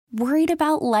Worried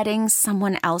about letting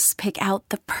someone else pick out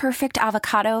the perfect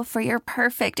avocado for your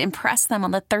perfect impress them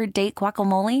on the third date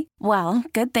guacamole? Well,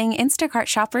 good thing Instacart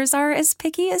shoppers are as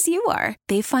picky as you are.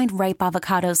 They find ripe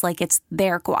avocados like it's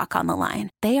their guac on the line.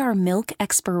 They are milk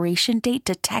expiration date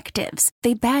detectives.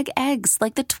 They bag eggs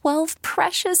like the 12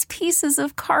 precious pieces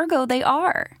of cargo they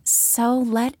are. So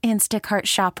let Instacart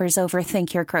shoppers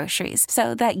overthink your groceries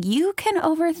so that you can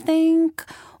overthink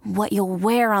what you'll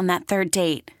wear on that third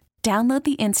date. Download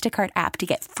the Instacart app to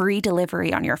get free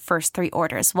delivery on your first 3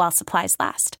 orders while supplies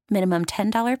last. Minimum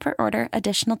 $10 per order.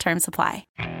 Additional terms apply.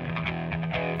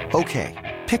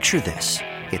 Okay, picture this.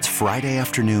 It's Friday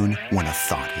afternoon when a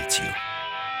thought hits you.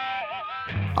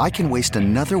 I can waste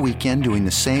another weekend doing the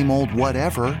same old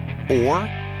whatever, or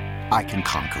I can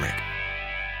conquer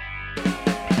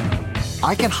it.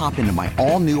 I can hop into my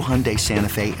all-new Hyundai Santa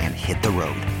Fe and hit the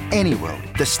road. Any road.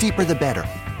 The steeper, the better.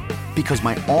 Because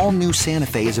my all-new Santa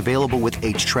Fe is available with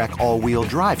H-Track all-wheel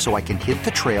drive, so I can hit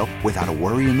the trail without a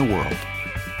worry in the world.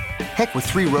 Heck, with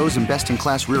 3 rows and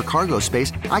best-in-class rear cargo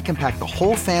space, I can pack the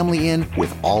whole family in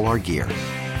with all our gear.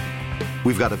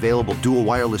 We've got available dual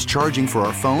wireless charging for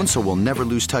our phones, so we'll never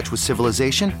lose touch with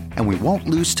civilization, and we won't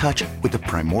lose touch with the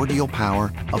primordial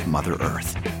power of Mother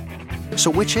Earth.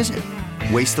 So which is it?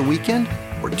 Waste the weekend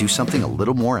or do something a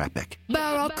little more epic?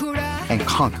 And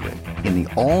conquer it in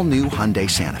the all-new Hyundai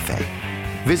Santa Fe.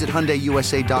 Visit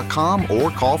HyundaiUSA.com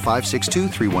or call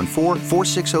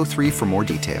 562-314-4603 for more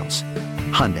details.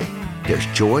 Hyundai, there's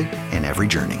joy in every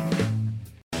journey.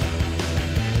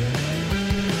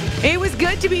 It was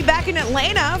good to be back in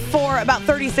Atlanta for about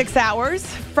 36 hours.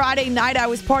 Friday night, I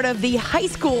was part of the high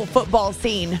school football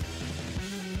scene.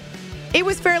 It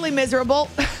was fairly miserable.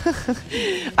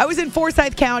 I was in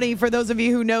Forsyth County, for those of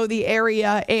you who know the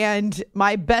area, and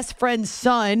my best friend's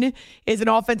son is an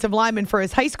offensive lineman for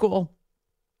his high school.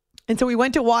 And so we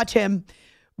went to watch him,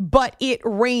 but it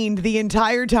rained the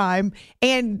entire time.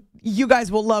 And you guys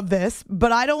will love this,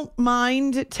 but I don't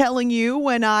mind telling you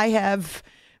when I have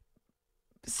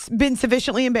been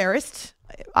sufficiently embarrassed.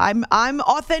 I'm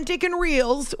authentic and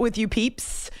reals with you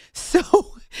peeps. So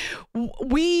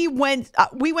we went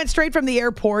straight from the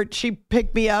airport. She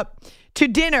picked me up to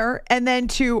dinner and then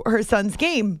to her son's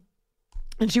game.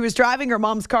 And she was driving her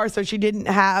mom's car, so she didn't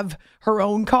have her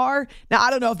own car. Now,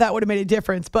 I don't know if that would have made a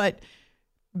difference, but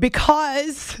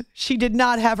because she did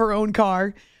not have her own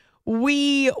car,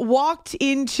 we walked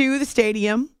into the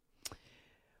stadium,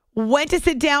 went to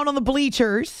sit down on the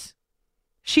bleachers.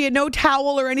 She had no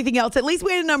towel or anything else. At least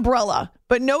we had an umbrella,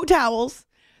 but no towels.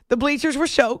 The bleachers were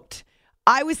soaked.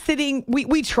 I was sitting,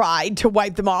 we tried to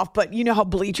wipe them off, but you know how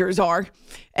bleachers are.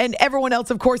 And everyone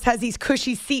else, of course, has these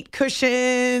cushy seat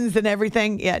cushions and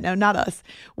everything. Yeah, no, not us.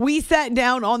 We sat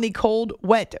down on the cold,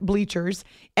 wet bleachers,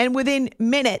 and within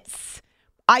minutes,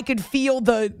 I could feel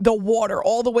the water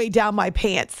all the way down my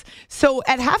pants. So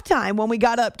at halftime, when we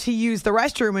got up to use the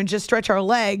restroom and just stretch our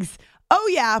legs, oh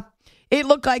yeah, it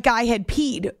looked like I had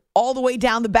peed all the way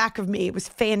down the back of me. It was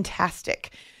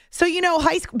fantastic. So, you know,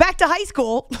 back to high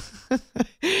school,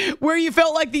 where you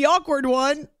felt like the awkward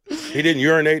one. He didn't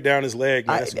urinate down his leg.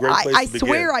 Man. That's a great place to begin. I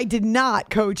swear I did not,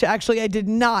 Coach. Actually, I did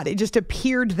not. It just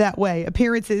appeared that way.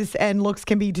 Appearances and looks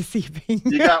can be deceiving.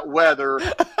 You got weather.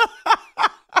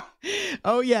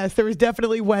 Oh, yes, there was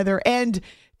definitely weather. And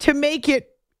to make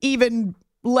it even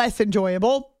less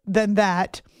enjoyable than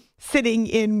that, sitting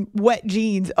in wet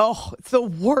jeans. Oh, it's the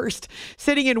worst.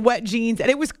 Sitting in wet jeans.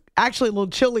 And it was actually a little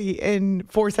chilly in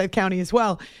Forsyth County as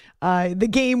well. The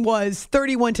game was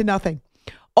 31-0.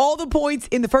 All the points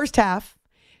in the first half,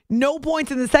 no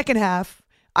points in the second half.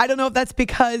 I don't know if that's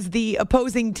because the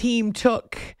opposing team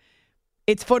took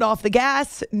its foot off the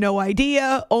gas. No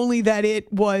idea. Only that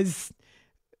it was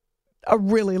a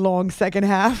really long second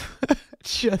half.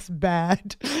 Just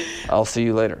bad. I'll see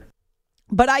you later.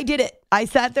 But I did it. I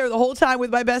sat there the whole time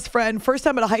with my best friend. First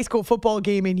time at a high school football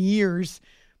game in years.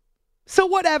 So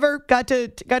whatever, got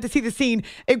to see the scene.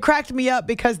 It cracked me up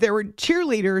because there were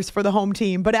cheerleaders for the home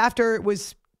team. But after it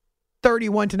was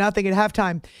 31-0 at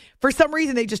halftime, for some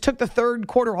reason they just took the third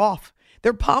quarter off.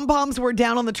 Their pom-poms were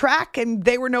down on the track and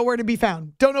they were nowhere to be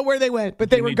found. Don't know where they went, but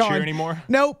they were gone. Cheer anymore?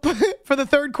 Nope. For the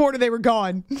third quarter, they were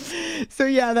gone. So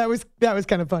yeah, that was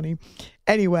kind of funny.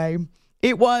 Anyway,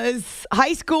 it was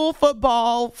high school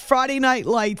football, Friday night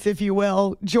lights, if you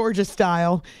will, Georgia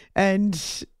style.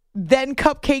 And then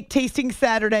cupcake tasting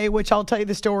Saturday, which I'll tell you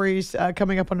the stories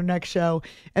coming up on our next show.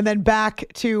 And then back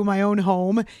to my own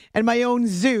home and my own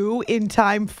zoo in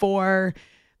time for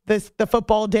the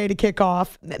football day to kick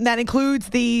off. And that includes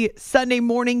the Sunday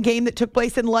morning game that took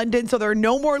place in London. So there are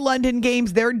no more London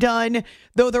games. They're done,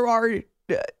 though there are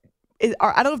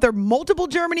I don't know if there are multiple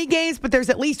Germany games, but there's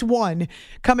at least one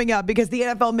coming up because the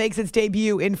NFL makes its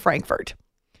debut in Frankfurt.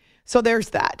 So there's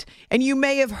that. And you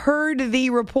may have heard the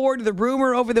report, the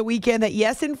rumor over the weekend that,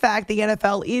 yes, in fact, the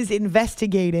NFL is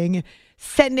investigating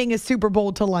sending a Super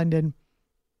Bowl to London.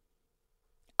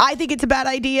 I think it's a bad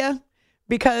idea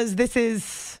because this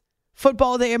is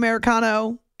Football Day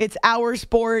Americano. It's our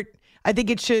sport. I think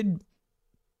it should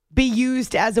be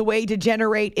used as a way to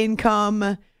generate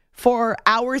income for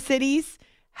our cities.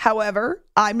 However,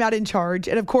 I'm not in charge.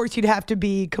 And of course, you'd have to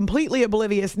be completely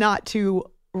oblivious not to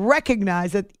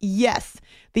recognize that, yes,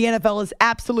 the NFL is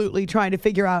absolutely trying to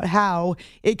figure out how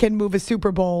it can move a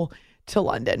Super Bowl to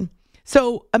London.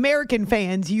 So American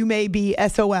fans, you may be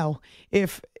SOL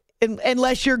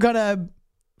unless you're going to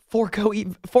fork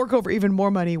over even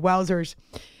more money. Wowzers.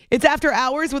 It's After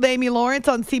Hours with Amy Lawrence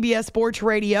on CBS Sports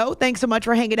Radio. Thanks so much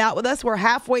for hanging out with us. We're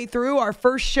halfway through our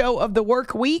first show of the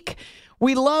work week.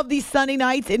 We love these Sunday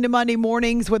nights into Monday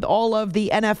mornings with all of the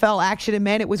NFL action. And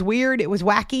man, it was weird. It was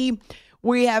wacky.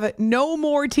 We have no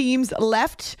more teams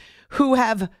left who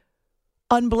have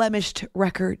unblemished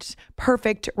records,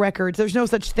 perfect records. There's no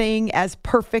such thing as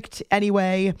perfect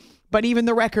anyway, but even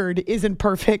the record isn't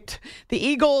perfect. The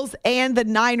Eagles and the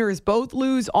Niners both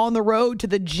lose on the road to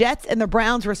the Jets and the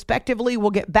Browns, respectively.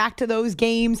 We'll get back to those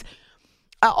games.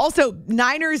 Also,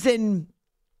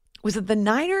 was it the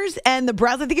Niners and the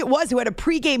Browns? I think it was, who had a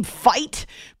pregame fight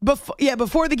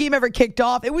before the game ever kicked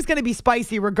off. It was going to be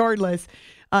spicy regardless.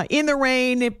 In the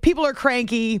rain, people are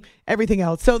cranky, everything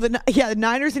else. So the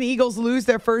Niners and Eagles lose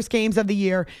their first games of the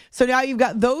year. So now you've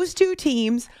got those two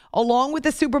teams, along with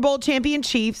the Super Bowl champion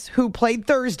Chiefs, who played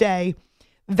Thursday.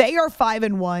 They are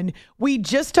 5-1. We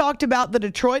just talked about the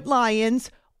Detroit Lions,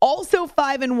 also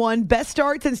 5-1, best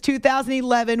start since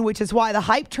 2011, which is why the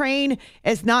hype train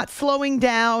is not slowing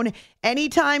down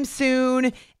anytime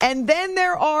soon. And then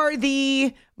there are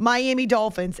the Miami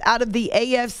Dolphins out of the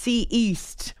AFC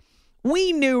East.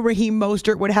 We knew Raheem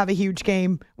Mostert would have a huge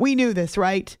game. We knew this,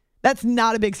 right? That's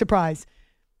not a big surprise.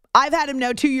 I've had him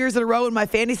now 2 years in a row in my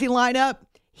fantasy lineup.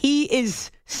 He is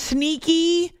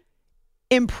sneaky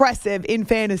impressive in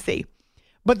fantasy.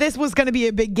 But this was going to be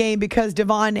a big game because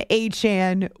Devon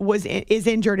Achane is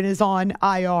injured and is on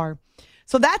IR.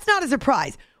 So that's not a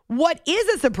surprise. What is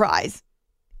a surprise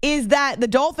is that the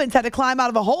Dolphins had to climb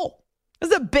out of a hole. This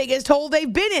is the biggest hole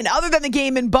they've been in, other than the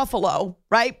game in Buffalo,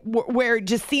 right? Where it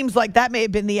just seems like that may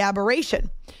have been the aberration.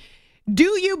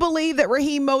 Do you believe that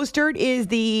Raheem Mostert is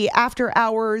the After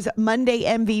Hours Monday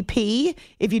MVP?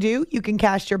 If you do, you can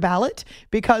cast your ballot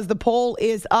because the poll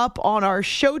is up on our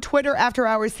show Twitter, After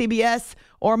Hours CBS,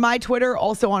 or my Twitter,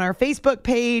 also on our Facebook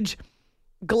page.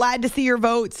 Glad to see your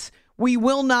votes. We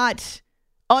will not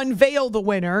unveil the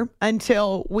winner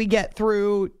until we get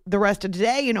through the rest of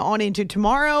today and on into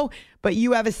tomorrow. But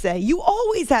you have a say. You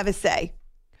always have a say.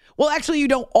 Well, actually, you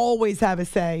don't always have a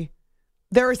say.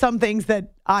 There are some things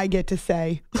that I get to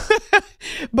say.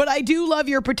 But I do love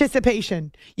your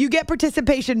participation. You get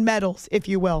participation medals, if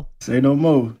you will. Say no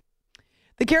more.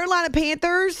 The Carolina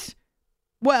Panthers,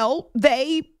 well,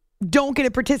 they don't get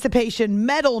a participation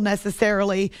medal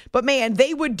necessarily. But, man,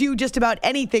 they would do just about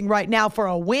anything right now for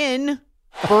a win.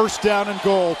 First down and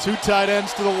goal. Two tight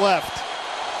ends to the left.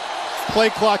 Play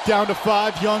clock down to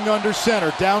 5. Young under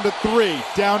center. Down to 3.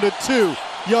 Down to 2.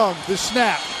 Young, the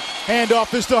snap.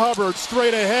 Handoff is to Hubbard.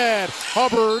 Straight ahead.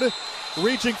 Hubbard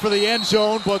reaching for the end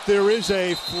zone, but there is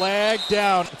a flag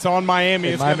down. It's on Miami.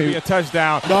 It's going to be a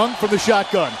touchdown. Young from the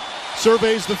shotgun.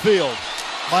 Surveys the field.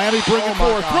 Miami bringing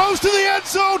forward. Throws to the end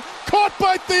zone. Caught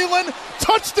by Thielen.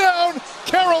 Touchdown,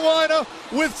 Carolina,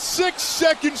 with 6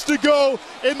 seconds to go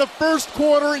in the first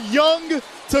quarter. Young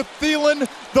to Thielen.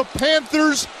 The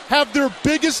Panthers have their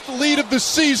biggest lead of the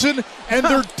season, and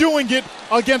they're doing it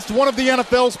against one of the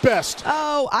NFL's best.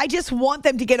 Oh, I just want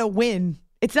them to get a win.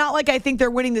 It's not like I think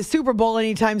they're winning the Super Bowl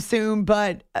anytime soon,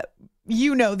 but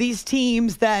these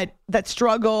teams that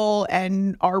struggle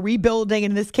and are rebuilding,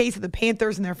 in this case of the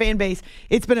Panthers and their fan base,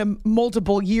 it's been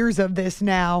multiple years of this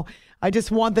now. I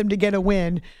just want them to get a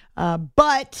win.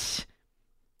 But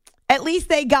at least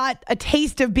they got a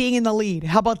taste of being in the lead.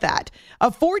 How about that? A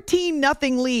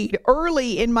 14-0 lead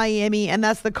early in Miami, and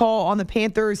that's the call on the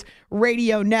Panthers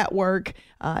radio network.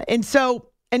 And so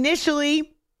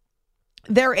initially,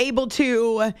 they're able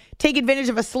to take advantage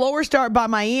of a slower start by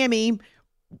Miami.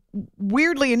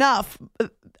 Weirdly enough,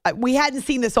 we hadn't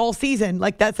seen this all season.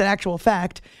 Like, that's an actual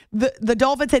fact. The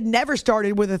Dolphins had never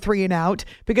started with a 3-and-out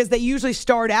because they usually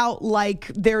start out like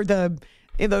they're the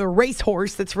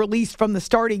racehorse that's released from the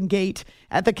starting gate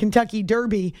at the Kentucky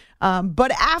Derby.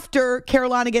 But after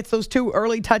Carolina gets those 2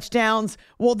 early touchdowns,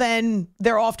 well, then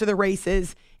they're off to the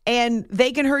races. And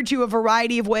they can hurt you a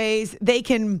variety of ways. They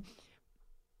can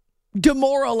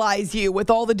demoralize you with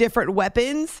all the different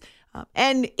weapons.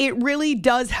 And it really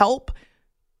does help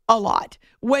a lot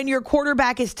when your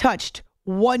quarterback is touched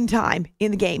one time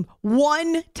in the game.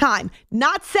 One time.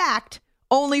 Not sacked.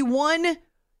 Only one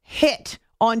hit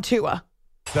on Tua.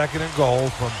 2nd and goal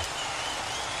from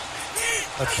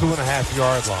a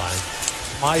 2.5-yard line.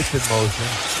 Smythe in motion.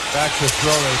 Back to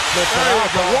throw. They flip it out.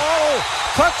 The Waddle.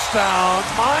 Touchdown,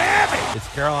 Miami. It's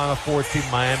Carolina 14,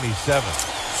 Miami 7.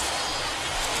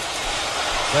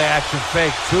 Play action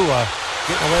fake. Tua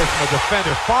getting away from the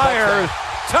defender. Fires.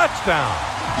 Touchdown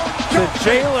to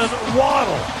Jalen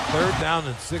Waddle. 3rd down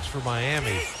and 6 for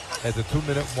Miami at the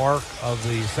 2-minute mark of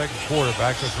the second quarter.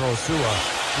 Back to throw. Tua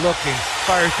looking.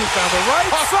 Fires deep down the right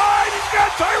side. He's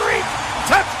got Tyreek.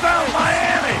 Touchdown,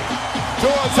 Miami.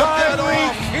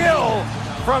 Tyreek Hill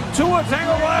from Tua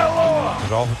Tagovailoa. The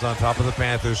Dolphins on top of the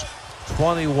Panthers,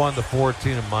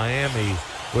 21-14 in Miami,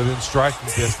 within striking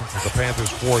distance of the Panthers'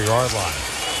 4-yard line.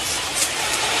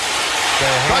 They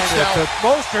hand it to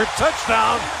Mostert.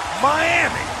 Touchdown,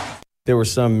 Miami. There were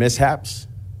some mishaps,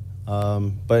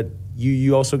 but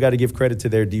you also got to give credit to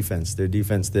their defense. Their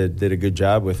defense did a good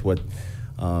job with what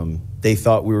they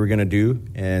thought we were going to do,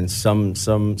 and some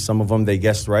of them they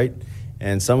guessed right.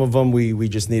 And some of them we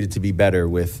just needed to be better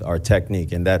with our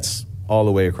technique, and that's all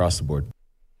the way across the board.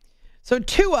 So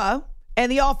Tua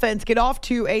and the offense get off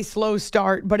to a slow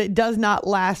start, but it does not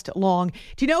last long.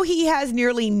 Do you know he has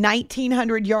nearly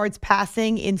 1,900 yards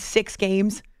passing in 6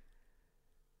 games?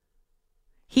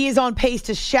 He is on pace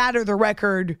to shatter the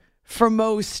record for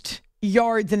most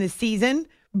yards in a season,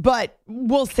 but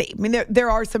we'll see. I mean, there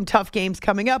are some tough games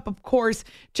coming up, of course,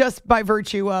 just by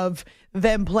virtue of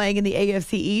them playing in the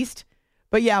AFC East.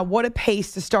 But yeah, what a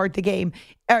pace to start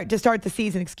the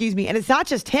season, excuse me. And it's not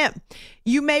just him.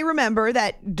 You may remember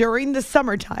that during the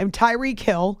summertime, Tyreek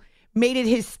Hill made it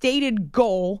his stated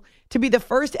goal to be the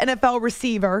first NFL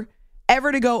receiver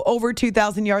ever to go over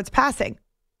 2,000 yards passing.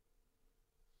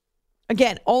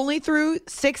 Again, only through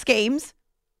 6 games,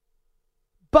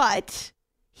 but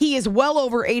he is well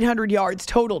over 800 yards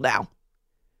total now.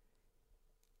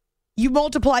 You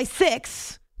multiply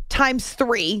 6 times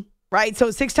 3, right?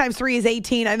 So 6 times 3 is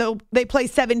 18. I know they play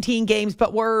 17 games,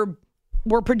 but we're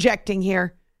projecting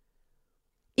here.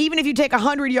 Even if you take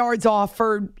 100 yards off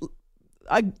for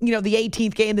the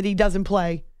 18th game that he doesn't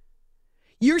play,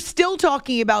 you're still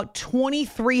talking about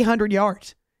 2,300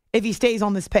 yards if he stays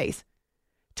on this pace.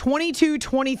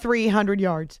 2,300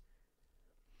 yards.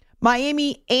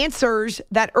 Miami answers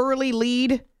that early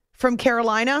lead from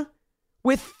Carolina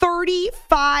with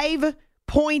 35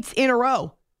 points in a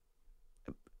row.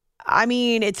 I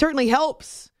mean, it certainly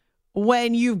helps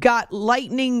when you've got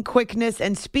lightning quickness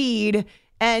and speed.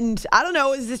 And I don't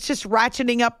know, is this just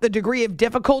ratcheting up the degree of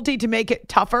difficulty to make it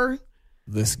tougher?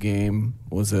 This game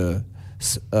was a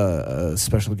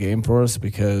special game for us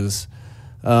because,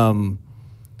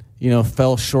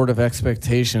 fell short of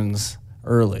expectations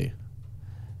early.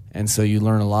 And so you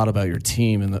learn a lot about your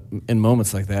team in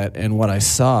moments like that. And what I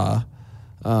saw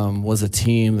was a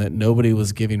team that nobody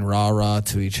was giving rah-rah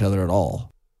to each other at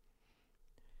all.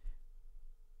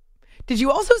 Did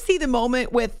you also see the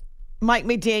moment with Mike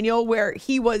McDaniel where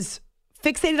he was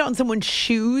fixated on someone's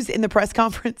shoes in the press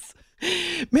conference?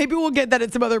 Maybe we'll get that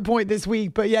at some other point this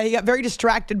week. But yeah, he got very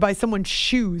distracted by someone's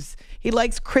shoes. He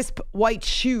likes crisp white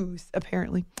shoes,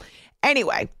 apparently.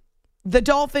 Anyway, the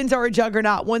Dolphins are a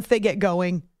juggernaut once they get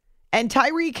going. And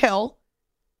Tyreek Hill,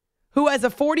 who has a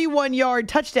 41-yard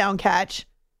touchdown catch,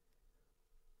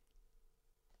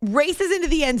 races into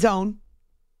the end zone,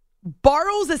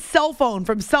 borrows a cell phone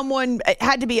from someone. It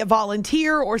had to be a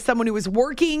volunteer or someone who was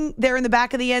working there in the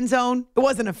back of the end zone. It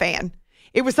wasn't a fan.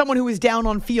 It was someone who was down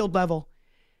on field level.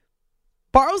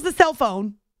 Borrows the cell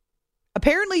phone,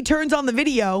 apparently turns on the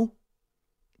video,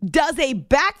 does a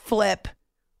backflip,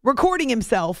 recording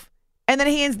himself, and then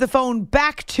hands the phone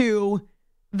back to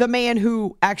the man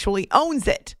who actually owns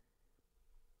it.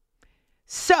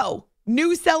 So,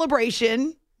 newish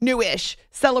celebration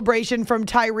from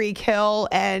Tyreek Hill,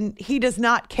 and he does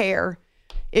not care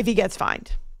if he gets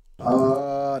fined.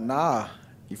 Nah.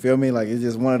 You feel me? Like, it's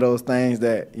just one of those things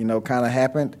that, kind of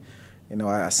happened.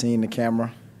 I seen the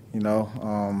camera, and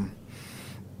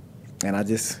I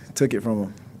just took it from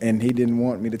him. And he didn't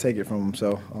want me to take it from him,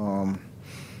 so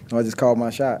I just called my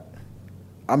shot.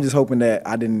 I'm just hoping that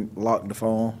I didn't lock the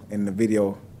phone and the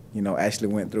video, actually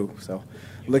went through. So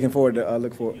looking forward to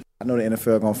look for it. I know the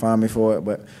NFL going to find me for it,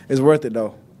 but it's worth it,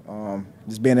 though.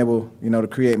 Just being able, to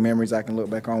create memories I can look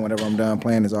back on whenever I'm done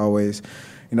playing is always,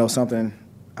 something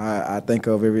I think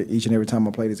of each and every time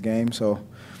I play this game. So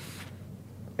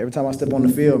every time I step on the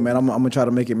field, man, I'm going to try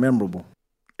to make it memorable.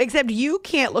 Except you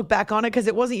can't look back on it because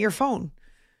it wasn't your phone.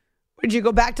 Would you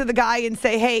go back to the guy and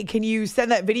say, hey, can you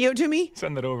send that video to me?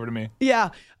 Send that over to me. Yeah.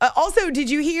 Also, did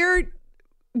you hear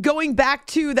going back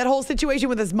to that whole situation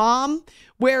with his mom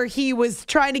where he was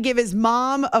trying to give his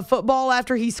mom a football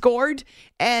after he scored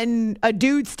and a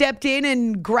dude stepped in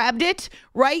and grabbed it,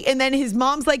 right? And then his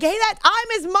mom's like, hey, I'm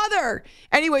his mother.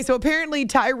 Anyway, so apparently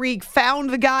Tyreek found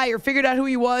the guy or figured out who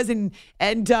he was and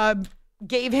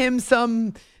gave him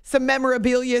some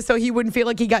memorabilia so he wouldn't feel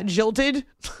like he got jilted.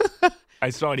 I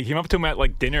saw it. He came up to him at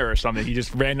like dinner or something. He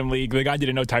just randomly, the guy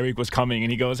didn't know Tyreek was coming,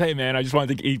 and he goes, hey, man, I just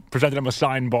wanted to, he presented him a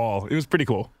signed ball. It was pretty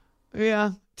cool.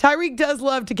 Yeah. Tyreek does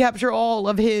love to capture all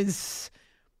of his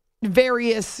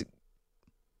various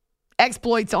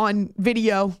exploits on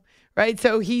video, right?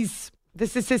 So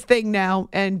this is his thing now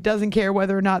and doesn't care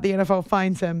whether or not the NFL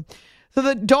finds him. So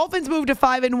the Dolphins moved to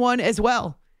 5-1 as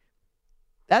well.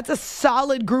 That's a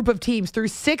solid group of teams through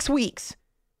 6 weeks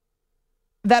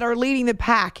that are leading the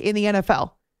pack in the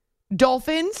NFL.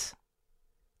 Dolphins,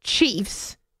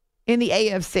 Chiefs in the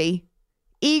AFC,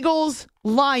 Eagles,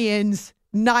 Lions,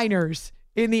 Niners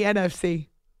in the NFC.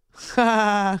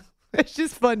 It's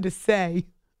just fun to say.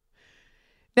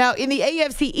 Now, in the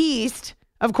AFC East,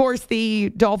 of course,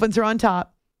 the Dolphins are on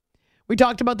top. We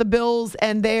talked about the Bills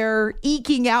and they're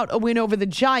eking out a win over the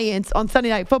Giants on Sunday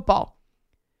Night Football.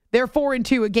 They're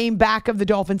 4-2, a game back of the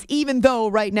Dolphins, even though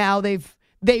right now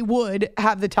they would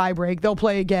have the tiebreak. They'll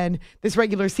play again this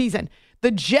regular season.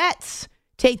 The Jets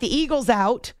take the Eagles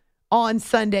out on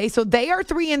Sunday, so they are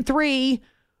 3-3,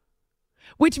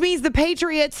 which means the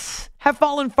Patriots have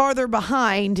fallen farther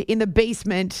behind in the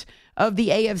basement of the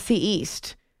AFC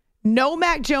East. No,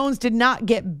 Mac Jones did not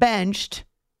get benched,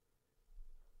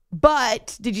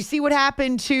 but did you see what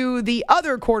happened to the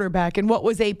other quarterback in what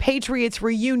was a Patriots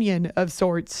reunion of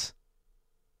sorts?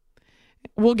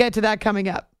 We'll get to that coming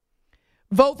up.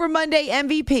 Vote for Monday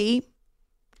MVP.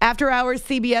 After Hours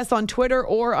CBS on Twitter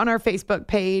or on our Facebook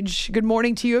page. Good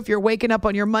morning to you if you're waking up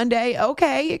on your Monday.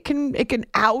 Okay, it can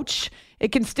ouch.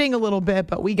 It can sting a little bit,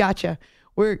 but we got you.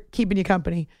 We're keeping you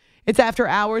company. It's After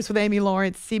Hours with Amy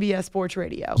Lawrence, CBS Sports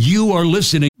Radio. You are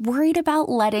listening. Worried about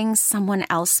letting someone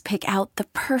else pick out the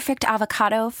perfect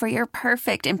avocado for your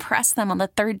perfect impress them on the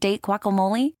third date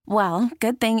guacamole? Well,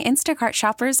 good thing Instacart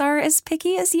shoppers are as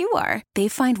picky as you are. They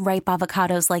find ripe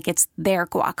avocados like it's their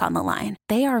guac on the line.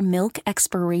 They are milk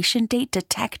expiration date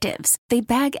detectives. They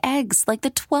bag eggs like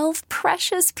the 12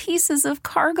 precious pieces of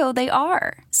cargo they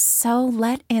are. So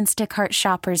let Instacart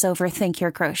shoppers overthink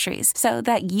your groceries so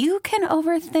that you can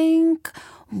overthink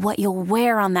what you'll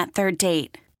wear on that third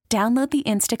date. Download the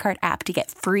Instacart app to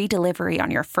get free delivery on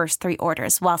your first 3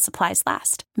 orders while supplies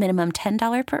last. Minimum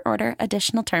 $10 per order.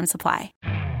 Additional terms apply.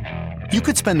 You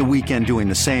could spend the weekend doing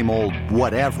the same old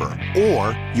whatever,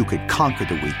 or you could conquer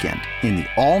the weekend in the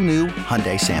all-new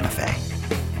Hyundai Santa Fe.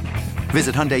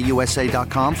 Visit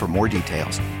HyundaiUSA.com for more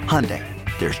details. Hyundai,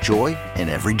 there's joy in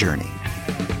every journey.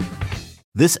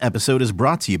 This episode is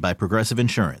brought to you by Progressive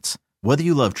Insurance. Whether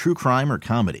you love true crime or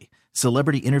comedy,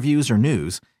 celebrity interviews or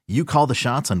news, you call the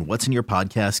shots on what's in your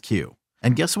podcast queue.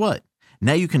 And guess what?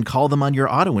 Now you can call them on your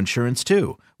auto insurance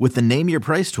too with the Name Your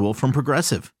Price tool from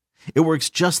Progressive. It works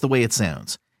just the way it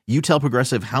sounds. You tell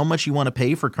Progressive how much you want to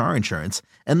pay for car insurance,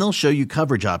 and they'll show you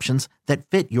coverage options that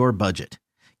fit your budget.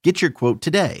 Get your quote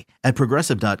today at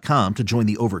Progressive.com to join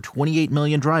the over 28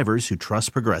 million drivers who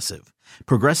trust Progressive.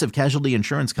 Progressive Casualty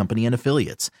Insurance Company and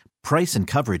Affiliates. Price and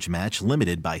coverage match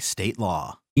limited by state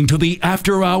law. Into the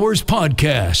After Hours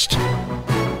podcast.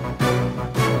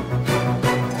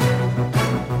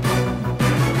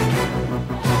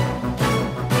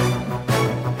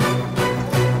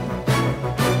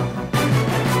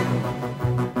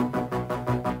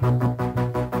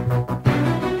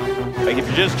 If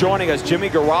you're just joining us, Jimmy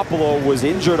Garoppolo was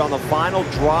injured on the final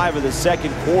drive of the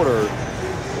second quarter.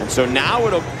 And so now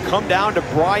it'll come down to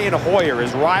Brian Hoyer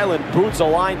as Ryland boots a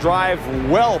line drive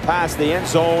well past the end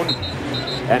zone.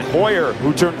 And Hoyer,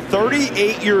 who turned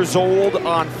 38 years old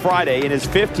on Friday in his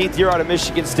 15th year out of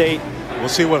Michigan State. We'll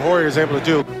see what Hoyer is able to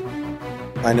do.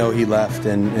 I know he left,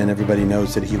 and everybody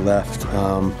knows that he left.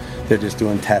 They're just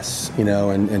doing tests,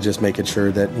 and just making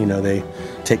sure that, they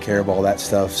take care of all that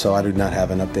stuff. So I do not have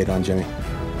an update on Jimmy.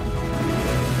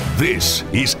 This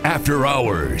is After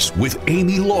Hours with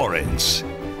Amy Lawrence.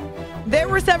 There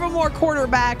were several more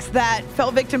quarterbacks that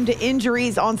fell victim to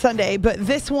injuries on Sunday, but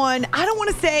this one, I don't want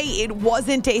to say it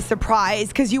wasn't a surprise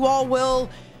because you all will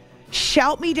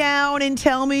shout me down and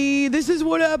tell me this is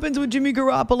what happens with Jimmy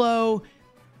Garoppolo.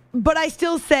 But I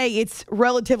still say it's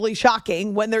relatively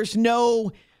shocking when there's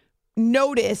no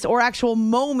notice or actual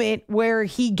moment where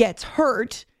he gets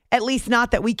hurt, at least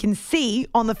not that we can see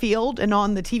on the field and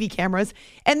on the TV cameras.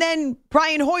 And then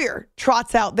Brian Hoyer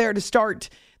trots out there to start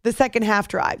the second half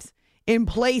drives in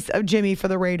place of Jimmy for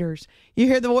the Raiders. You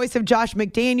hear the voice of Josh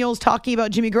McDaniels talking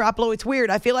about Jimmy Garoppolo. It's weird.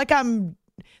 I feel like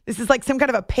this is like some kind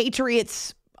of a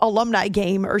Patriots alumni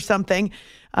game or something.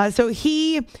 So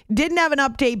he didn't have an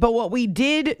update, but what we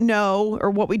did know, or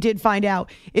what we did find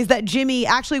out, is that Jimmy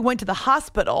actually went to the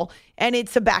hospital and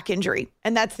it's a back injury.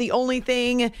 And that's the only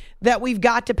thing that we've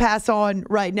got to pass on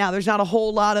right now. There's not a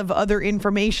whole lot of other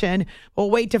information.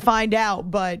 We'll wait to find out,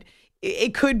 but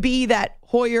it could be that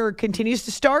Hoyer continues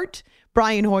to start,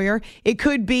 Brian Hoyer. It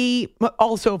could be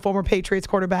also a former Patriots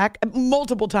quarterback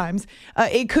multiple times.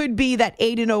 It could be that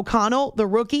Aiden O'Connell, the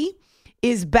rookie,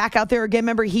 is back out there again.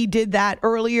 Remember, he did that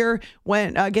earlier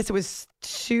when, I guess it was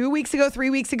 3 weeks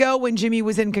ago when Jimmy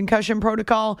was in concussion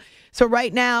protocol. So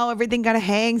right now, everything kind of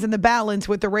hangs in the balance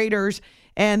with the Raiders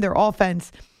and their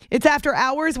offense. It's After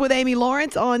Hours with Amy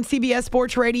Lawrence on CBS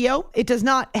Sports Radio. It does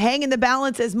not hang in the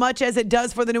balance as much as it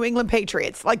does for the New England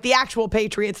Patriots, like the actual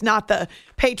Patriots, not the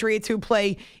Patriots who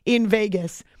play in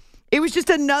Vegas. It was just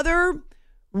another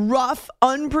rough,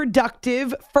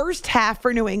 unproductive first half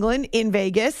for New England in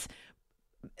Vegas.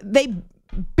 They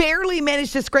barely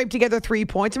managed to scrape together 3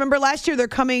 points. Remember last week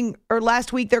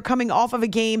they're coming off of a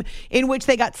game in which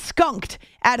they got skunked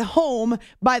at home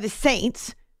by the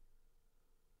Saints.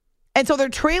 And so they're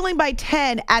trailing by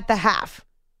 10 at the half.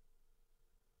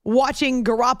 Watching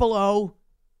Garoppolo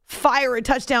fire a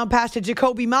touchdown pass to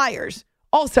Jacoby Myers,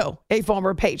 also a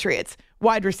former Patriots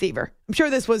wide receiver. I'm sure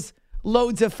this was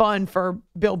loads of fun for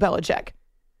Bill Belichick.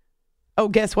 Oh,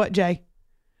 guess what, Jay?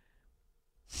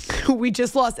 We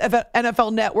just lost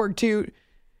NFL Network to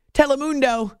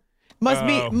Telemundo. Must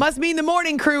mean the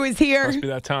morning crew is here. Must be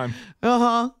that time.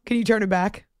 Can you turn it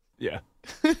back? Yeah.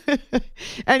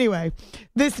 Anyway,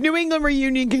 this New England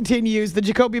reunion continues. The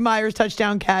Jacoby Myers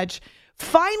touchdown catch.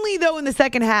 Finally, though, in the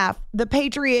second half, the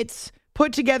Patriots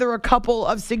put together a couple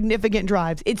of significant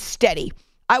drives. It's steady.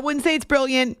 I wouldn't say it's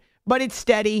brilliant, but it's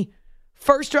steady.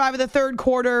 First drive of the third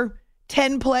quarter,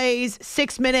 10 plays,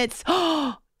 6 minutes.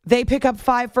 They pick up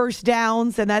 5 first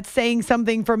downs, and that's saying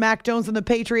something for Mac Jones and the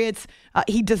Patriots.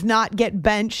 He does not get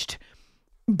benched,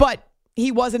 but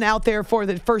he wasn't out there for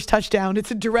the first touchdown. It's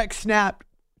a direct snap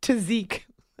to Zeke.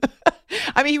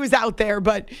 I mean, he was out there,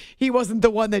 but he wasn't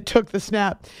the one that took the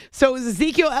snap. So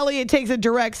Ezekiel Elliott takes a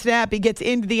direct snap. He gets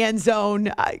into the end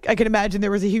zone. I can imagine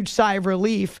there was a huge sigh of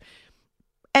relief.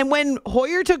 And when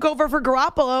Hoyer took over for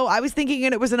Garoppolo, I was thinking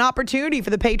it was an opportunity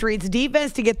for the Patriots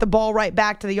defense to get the ball right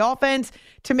back to the offense,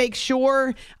 to make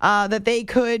sure that they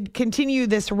could continue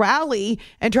this rally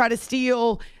and try to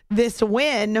steal this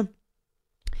win.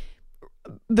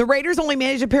 The Raiders only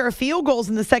managed a pair of field goals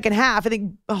in the second half. I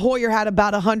think Hoyer had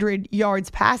about 100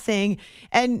 yards passing.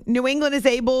 And New England is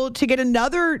able to get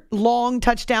another long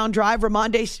touchdown drive.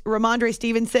 Ramondre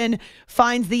Stevenson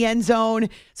finds the end zone.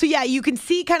 So, yeah, you can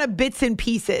see kind of bits and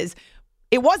pieces.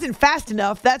 It wasn't fast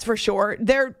enough, that's for sure.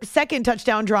 Their second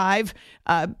touchdown drive,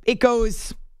 it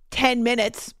goes 10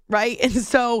 minutes, right? And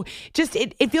so just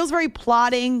it feels very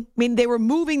plodding. I mean, they were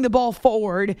moving the ball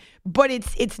forward, but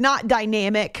it's not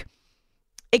dynamic.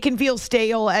 It can feel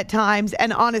stale at times,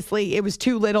 and honestly, it was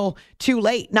too little, too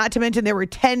late. Not to mention there were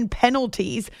 10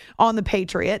 penalties on the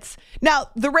Patriots. Now,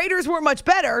 the Raiders were much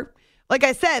better. Like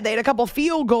I said, they had a couple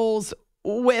field goals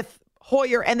with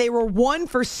Hoyer, and they were 1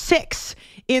 for 6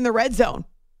 in the red zone.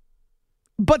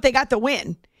 But they got the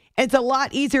win. It's a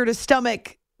lot easier to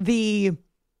stomach the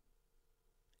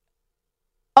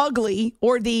ugly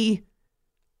or the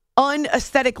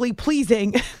unaesthetically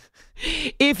pleasing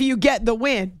if you get the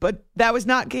win. But that was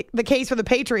not the case for the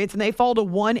Patriots, and they fall to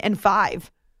 1-5.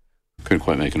 Couldn't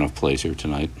quite make enough plays here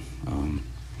tonight.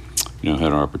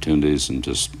 Had our opportunities and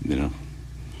just, need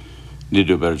to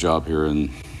do a better job here and,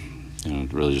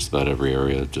 really just about every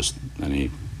area. Just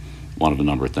any one of a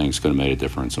number of things could have made a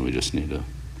difference, and we just need to,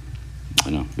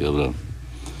 be able to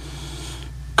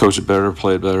coach it better,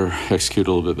 play it better, execute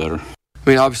a little bit better. I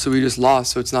mean, obviously we just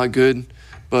lost, so it's not good.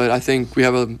 But I think we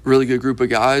have a really good group of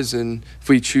guys, and if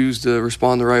we choose to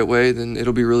respond the right way, then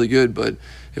it'll be really good. But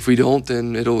if we don't,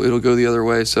 then it'll go the other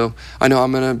way. So I know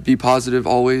I'm gonna be positive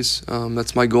always.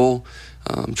 That's my goal.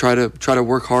 Try to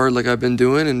work hard like I've been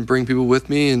doing and bring people with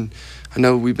me. And I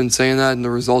know we've been saying that, and the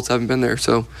results haven't been there.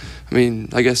 So I mean,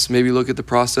 I guess maybe look at the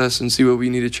process and see what we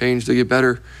need to change to get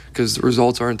better, because the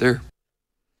results aren't there.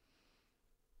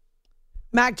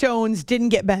 Mac Jones didn't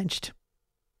get benched,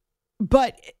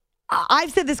 but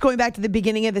I've said this going back to the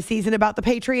beginning of the season about the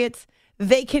Patriots.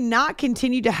 They cannot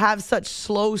continue to have such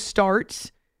slow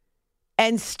starts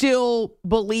and still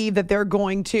believe that they're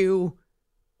going to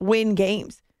win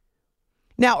games.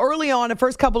 Now, early on, the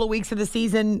first couple of weeks of the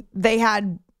season, they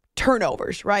had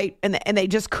turnovers, right? And they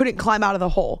just couldn't climb out of the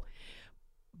hole.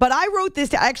 But I wrote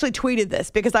this, I actually tweeted this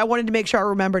because I wanted to make sure I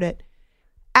remembered it.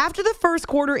 After the first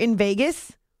quarter in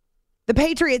Vegas, the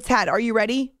Patriots had, are you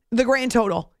ready? The grand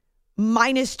total,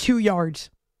 -2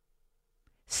 yards.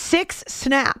 6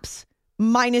 snaps,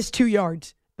 -2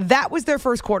 yards. That was their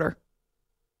first quarter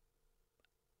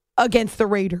against the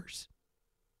Raiders.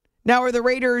 Now, are the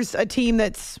Raiders a team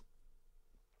that's,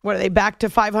 what are they, back to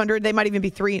 500? They might even be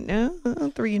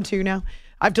 3-2 now.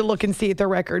 I have to look and see at their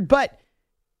record. But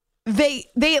they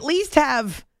at least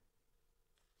have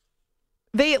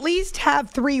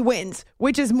 3 wins,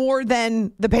 which is more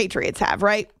than the Patriots have,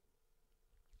 right?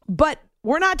 But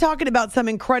we're not talking about some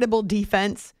incredible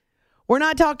defense. We're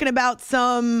not talking about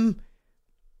some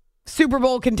Super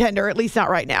Bowl contender, at least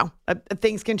not right now.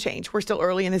 Things can change. We're still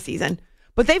early in the season.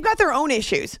 But they've got their own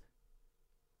issues.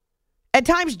 At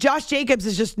times, Josh Jacobs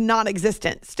is just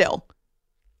non-existent still.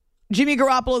 Jimmy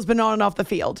Garoppolo has been on and off the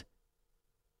field.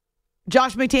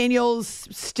 Josh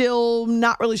McDaniels still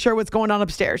not really sure what's going on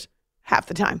upstairs half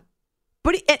the time.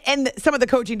 But and some of the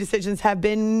coaching decisions have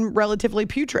been relatively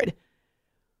putrid.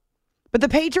 But the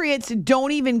Patriots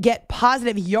don't even get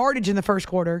positive yardage in the first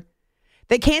quarter.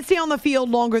 They can't stay on the field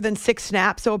longer than 6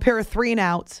 snaps, so a pair of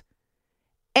 3-and-outs.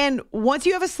 And once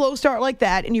you have a slow start like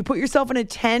that and you put yourself in a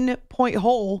 10-point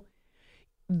hole,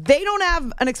 they don't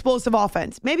have an explosive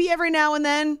offense. Maybe every now and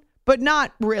then, but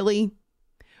not really.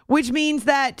 Which means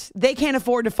that they can't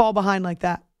afford to fall behind like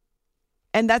that.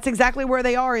 And that's exactly where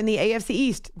they are in the AFC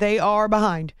East. They are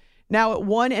behind. Now at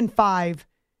 1-5.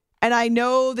 And I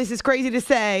know this is crazy to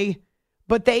say,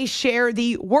 but they share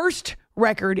the worst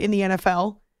record in the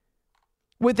NFL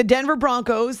with the Denver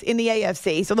Broncos in the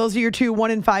AFC. So those are your 2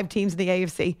 1-5 teams in the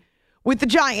AFC. With the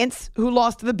Giants, who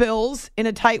lost to the Bills in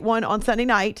a tight one on Sunday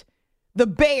night, the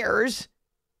Bears,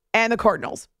 and the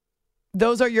Cardinals.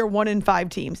 Those are your 1-5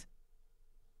 teams.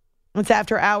 It's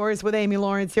After Hours with Amy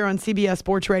Lawrence here on CBS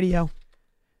Sports Radio.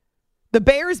 The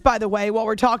Bears, by the way, while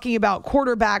we're talking about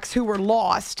quarterbacks who were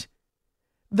lost,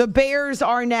 the Bears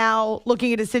are now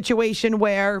looking at a situation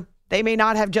where they may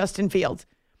not have Justin Fields.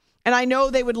 And I know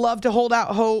they would love to hold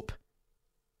out hope.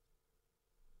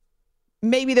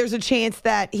 Maybe there's a chance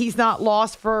that he's not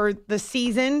lost for the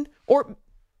season, or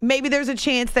maybe there's a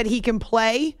chance that he can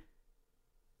play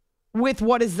with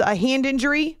what is a hand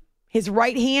injury, his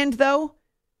right hand, though.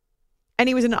 And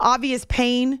he was in obvious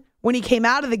pain when he came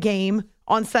out of the game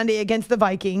on Sunday against the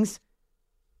Vikings.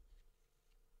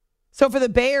 So for the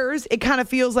Bears, it kind of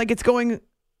feels like it's going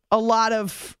a lot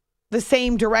of the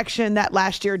same direction that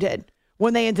last year did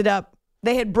when they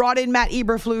had brought in Matt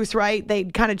Eberflus, right?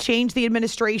 They'd kind of changed the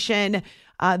administration.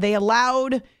 They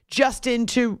allowed Justin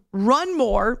to run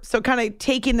more, so kind of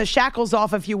taking the shackles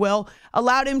off, if you will,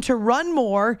 allowed him to run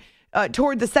more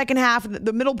toward the second half,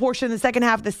 the middle portion of the second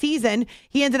half of the season.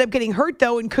 He ended up getting hurt,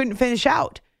 though, and couldn't finish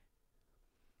out.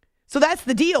 So that's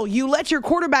the deal. You let your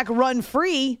quarterback run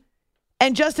free,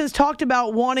 and Justin's talked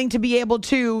about wanting to be able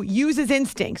to use his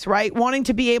instincts, right? Wanting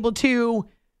to be able to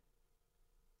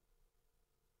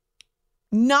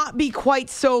not be quite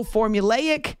so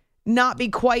formulaic, not be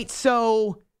quite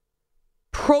so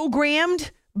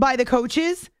programmed by the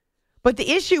coaches. But the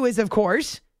issue is, of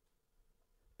course,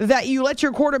 that you let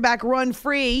your quarterback run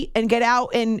free and get out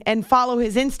and follow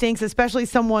his instincts, especially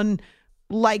someone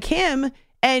like him,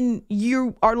 and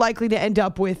you are likely to end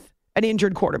up with an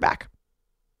injured quarterback.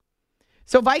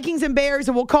 So Vikings and Bears,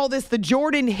 and we'll call this the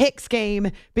Jordan Hicks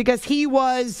game because he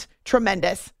was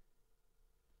tremendous.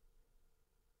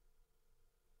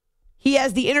 He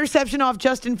has the interception off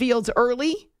Justin Fields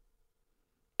early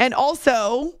and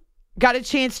also got a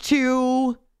chance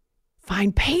to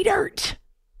find pay dirt.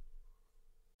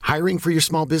 Hiring for your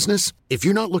small business? If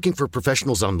you're not looking for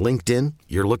professionals on LinkedIn,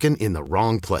 you're looking in the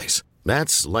wrong place.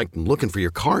 That's like looking for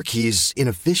your car keys in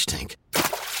a fish tank.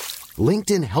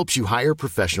 LinkedIn helps you hire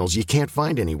professionals you can't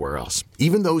find anywhere else,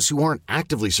 even those who aren't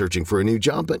actively searching for a new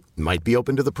job but might be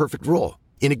open to the perfect role.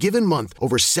 In a given month,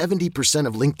 over 70%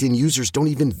 of LinkedIn users don't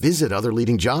even visit other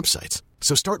leading job sites.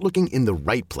 So start looking in the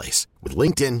right place. With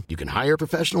LinkedIn, you can hire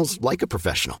professionals like a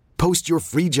professional. Post your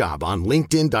free job on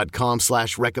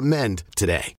linkedin.com/recommend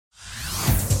today.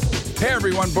 Hey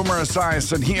everyone, Boomer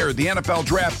Esiason here. The NFL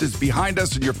draft is behind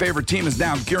us and your favorite team is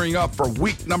now gearing up for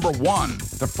week number 1.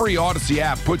 The free Odyssey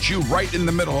app puts you right in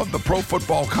the middle of the pro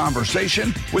football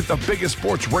conversation with the biggest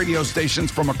sports radio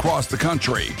stations from across the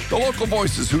country. The local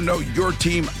voices who know your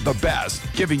team the best,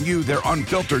 giving you their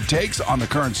unfiltered takes on the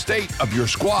current state of your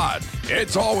squad.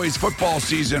 It's always football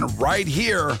season right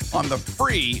here on the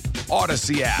free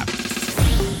Odyssey app.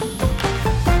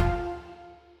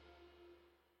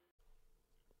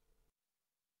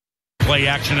 Play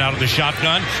action out of the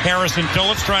shotgun. Harrison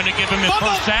Phillips trying to give him his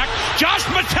first sack. Josh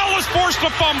Metellus forced a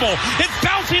fumble. It's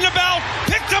bouncing about.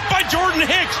 Picked up by Jordan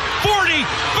Hicks. 40,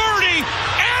 30,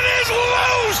 and is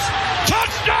loose.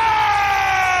 Touchdown!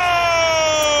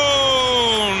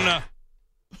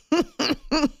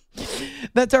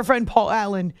 That's our friend Paul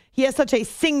Allen. He has such a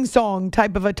sing-song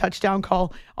type of a touchdown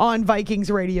call on Vikings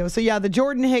radio. So, yeah, the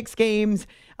Jordan Hicks game,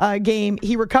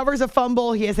 he recovers a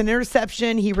fumble. He has an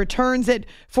interception. He returns it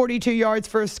 42 yards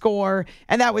for a score.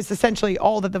 And that was essentially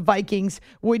all that the Vikings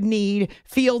would need.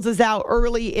 Fields is out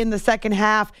early in the second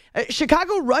half.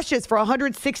 Chicago rushes for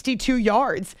 162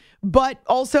 yards. But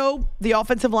also, the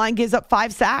offensive line gives up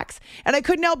 5 sacks. And I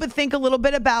couldn't help but think a little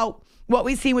bit about what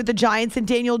we've seen with the Giants and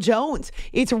Daniel Jones.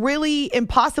 It's really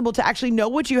impossible to actually know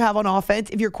what you have on offense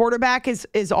if your quarterback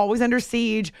is always under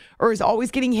siege or is always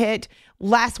getting hit.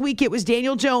 Last week, it was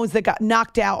Daniel Jones that got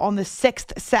knocked out on the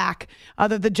 6th sack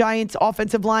that the Giants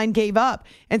offensive line gave up.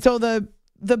 And so the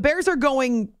Bears are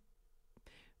going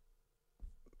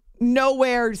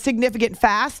nowhere significant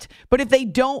fast, but if they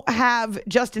don't have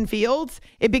Justin Fields,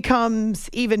 it becomes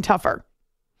even tougher.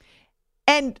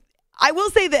 And I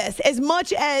will say this, as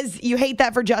much as you hate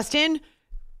that for Justin,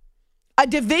 a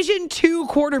Division II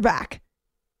quarterback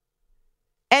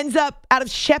ends up out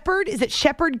of Shepherd, is it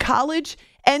Shepherd College,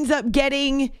 ends up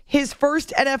getting his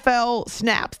first NFL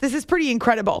snaps. This is pretty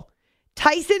incredible.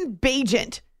 Tyson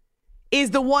Bagent is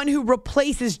the one who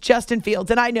replaces Justin Fields.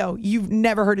 And I know you've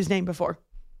never heard his name before.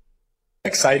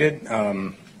 Excited.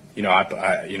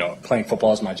 Playing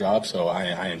football is my job, so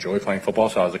I enjoy playing football,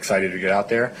 so I was excited to get out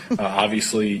there.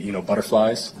 Obviously,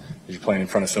 butterflies, you're playing in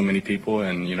front of so many people,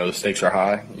 and, the stakes are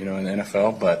high, in the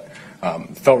NFL, but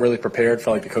felt really prepared,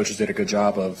 felt like the coaches did a good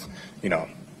job of,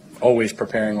 always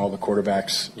preparing all the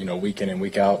quarterbacks, week in and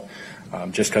week out,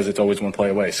 just because it's always one play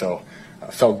away. So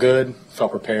felt good,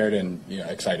 felt prepared, and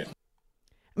excited.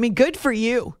 I mean, good for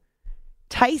you.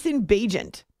 Tyson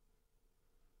Bagent,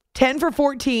 10 for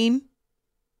 14.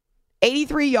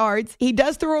 83 yards. He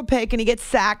does throw a pick and he gets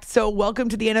sacked. So welcome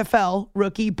to the NFL,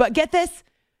 rookie. But get this,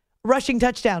 rushing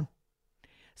touchdown.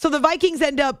 So the Vikings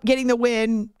end up getting the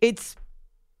win. It's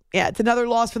another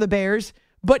loss for the Bears.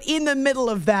 But in the middle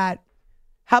of that,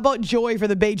 how about joy for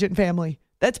the Bagent family?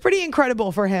 That's pretty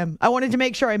incredible for him. I wanted to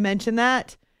make sure I mentioned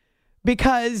that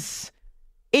because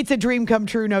it's a dream come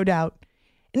true, no doubt.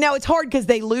 Now it's hard because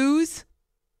they lose.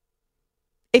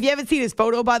 If you haven't seen his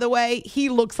photo, by the way, he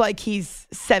looks like he's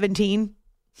 17.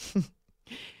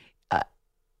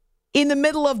 In the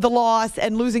middle of the loss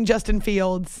and losing Justin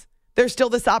Fields, there's still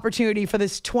this opportunity for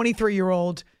this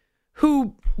 23-year-old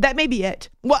who, that may be it.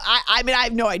 Well, I mean, I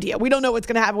have no idea. We don't know what's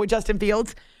going to happen with Justin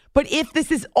Fields. But if this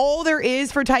is all there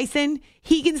is for Tyson,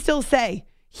 he can still say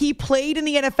he played in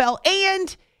the NFL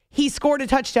and he scored a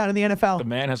touchdown in the NFL. The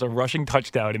man has a rushing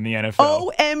touchdown in the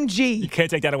NFL. OMG. You can't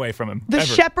take that away from him. The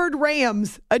Shepherd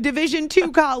Rams, a Division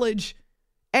II college,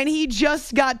 and he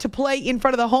just got to play in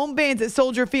front of the home fans at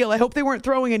Soldier Field. I hope they weren't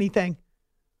throwing anything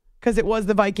because it was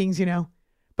the Vikings,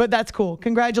 But that's cool.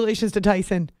 Congratulations to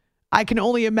Tyson. I can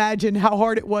only imagine how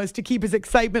hard it was to keep his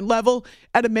excitement level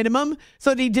at a minimum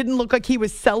so that he didn't look like he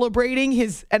was celebrating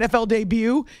his NFL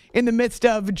debut in the midst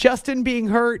of Justin being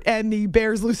hurt and the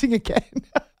Bears losing again.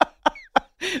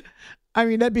 I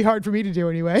mean, that'd be hard for me to do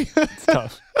anyway. It's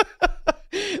tough.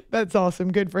 That's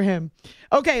awesome. Good for him.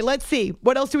 Okay, let's see.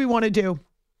 What else do we want to do?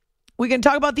 We can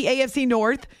talk about the AFC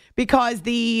North because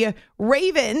the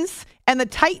Ravens and the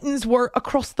Titans were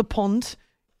across the pond.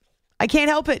 I can't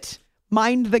help it.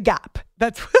 Mind the gap.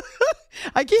 That's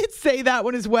I can't say that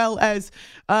one as well as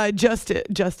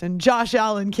Josh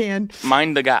Allen can.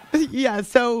 Mind the gap. Yeah,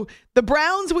 so the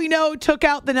Browns, we know, took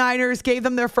out the Niners, gave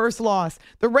them their first loss.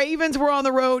 The Ravens were on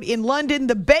the road in London.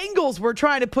 The Bengals were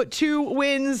trying to put 2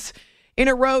 wins in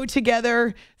a row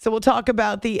together. So we'll talk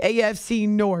about the AFC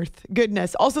North.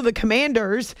 Goodness. Also the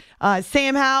Commanders,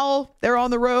 Sam Howell, they're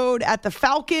on the road at the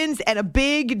Falcons, and a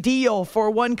big deal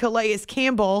for one Calais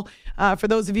Campbell. For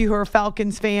those of you who are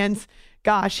Falcons fans,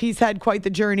 gosh, he's had quite the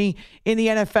journey in the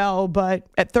NFL, but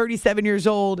at 37 years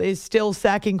old is still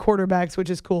sacking quarterbacks, which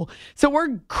is cool. So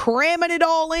we're cramming it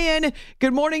all in.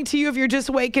 Good morning to you if you're just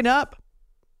waking up.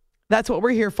 That's what we're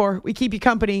here for. We keep you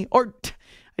company. Or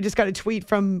I just got a tweet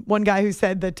from one guy who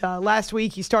said that last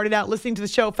week he started out listening to the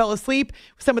show, fell asleep,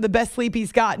 some of the best sleep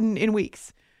he's gotten in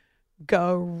weeks.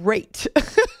 Great.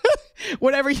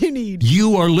 Whatever you need.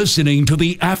 You are listening to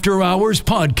the After Hours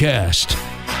Podcast.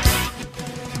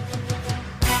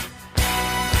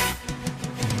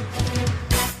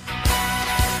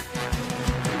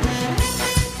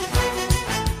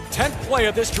 10th play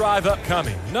of this drive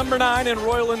upcoming. Number 9 in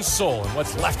Royland Soul. And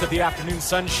what's left of the afternoon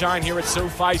sunshine here at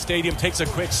SoFi Stadium takes a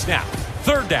quick snap.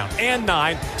 3rd down and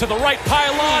 9 to the right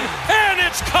pylon. And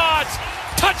it's caught.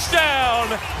 Touchdown.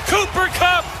 Cooper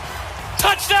Kupp.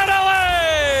 Touchdown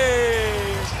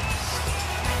LA.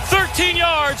 13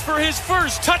 yards for his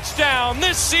first touchdown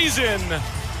this season.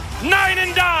 9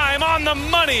 and dime on the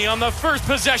money on the first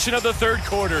possession of the 3rd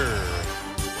quarter.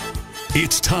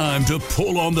 It's time to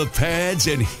pull on the pads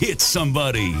and hit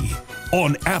somebody.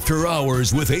 On After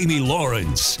Hours with Amy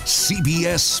Lawrence,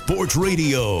 CBS Sports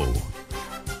Radio.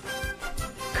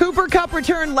 Cooper Kupp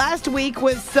returned last week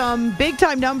with some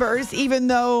big-time numbers, even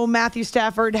though Matthew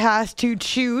Stafford has to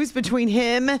choose between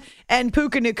him and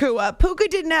Puka Nacua. Puka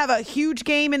didn't have a huge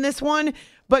game in this one,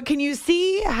 but can you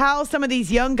see how some of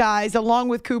these young guys, along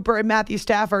with Cooper and Matthew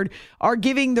Stafford, are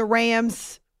giving the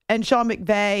Rams and Sean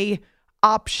McVay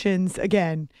options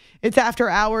again? It's After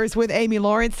Hours with Amy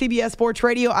Lawrence, CBS Sports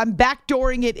Radio. I'm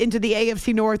backdooring it into the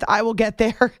AFC North. I will get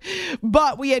there.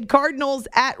 But we had Cardinals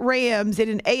at Rams in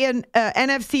an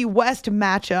NFC West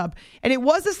matchup. And it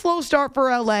was a slow start for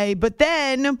LA, but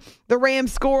then the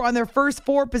Rams score on their first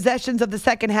 4 possessions of the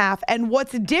second half. And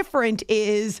what's different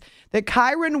is that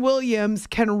Kyren Williams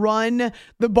can run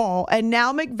the ball. And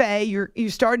now McVay, you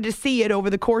started to see it over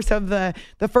the course of the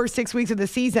first 6 weeks of the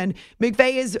season.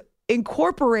 McVay is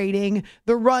incorporating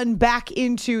the run back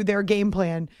into their game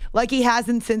plan like he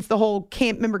hasn't since the whole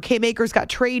camp. Remember, Cam Akers got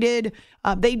traded.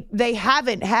 They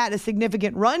haven't had a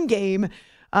significant run game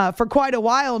for quite a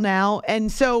while now.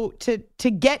 And so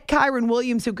to get Kyren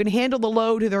Williams, who can handle the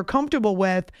load, who they're comfortable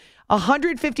with,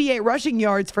 158 rushing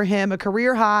yards for him, a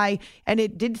career high, and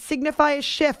it did signify a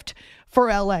shift for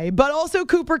LA. But also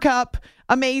Cooper Kupp,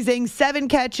 amazing, 7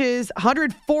 catches,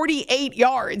 148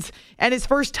 yards, and his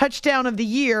first touchdown of the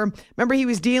year. Remember, he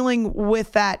was dealing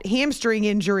with that hamstring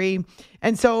injury,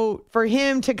 and so for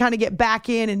him to kind of get back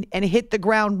in and hit the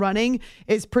ground running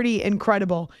is pretty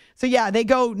incredible. So yeah, they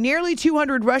go nearly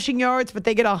 200 rushing yards, but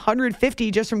they get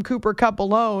 150 just from Cooper Kupp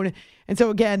alone. And so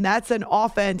again, that's an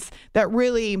offense that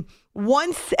really,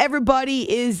 once everybody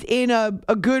is in a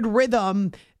good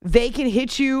rhythm, they can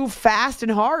hit you fast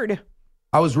and hard.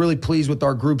 I was really pleased with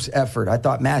our group's effort. I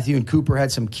thought Matthew and Cooper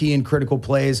had some key and critical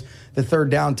plays. The 3rd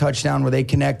down touchdown where they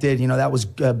connected, that was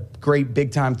a great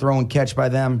big-time throw and catch by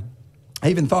them. I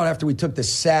even thought after we took the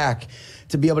sack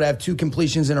to be able to have 2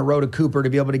 completions in a row to Cooper, to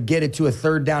be able to get it to a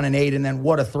 3rd down and 8, and then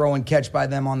what a throw and catch by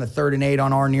them on the 3rd and 8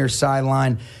 on our near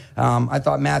sideline. I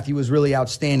thought Matthew was really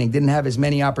outstanding. Didn't have as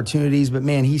many opportunities, but,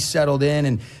 man, he settled in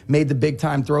and made the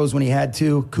big-time throws when he had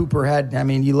to. Cooper had,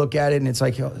 you look at it, and it's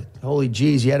like, holy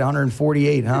geez, you had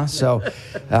 148, huh? So,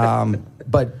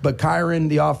 but Kyren,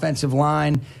 the offensive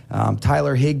line,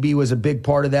 Tyler Higbee was a big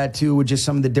part of that, too, with just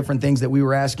some of the different things that we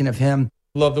were asking of him.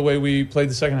 Love the way we played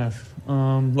the second half.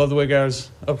 Love the way guys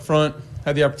up front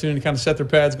had the opportunity to kind of set their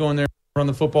pads, go in there, run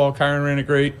the football. Kyren ran it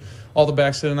great. All the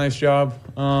backs did a nice job.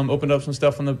 Opened up some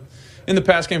stuff in the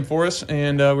pass game for us,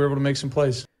 and we were able to make some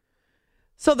plays.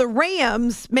 So the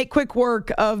Rams make quick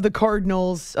work of the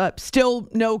Cardinals. Still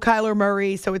no Kyler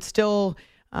Murray, so it's still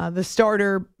the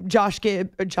starter, Josh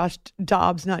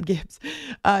Dobbs, not Gibbs.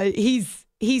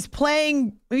 He's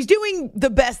playing, he's doing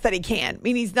the best that he can.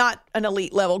 He's not an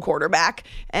elite level quarterback,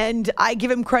 and I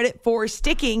give him credit for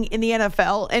sticking in the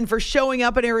NFL and for showing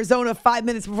up in Arizona 5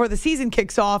 minutes before the season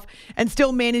kicks off and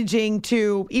still managing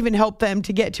to even help them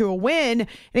to get to a win. And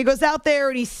he goes out there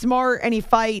and he's smart and he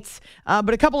fights,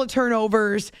 but a couple of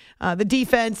turnovers. The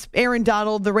defense, Aaron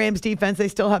Donald, the Rams defense, they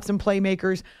still have some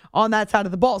playmakers on that side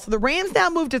of the ball. So the Rams now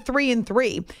move to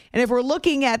 3-3. And if we're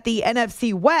looking at the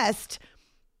NFC West,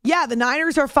 yeah, the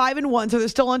Niners are 5-1, so they're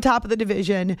still on top of the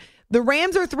division. The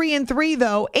Rams are 3-3,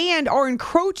 though, and are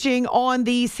encroaching on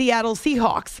the Seattle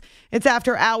Seahawks. It's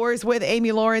After Hours with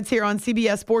Amy Lawrence here on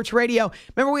CBS Sports Radio.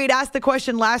 Remember, we had asked the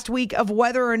question last week of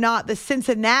whether or not the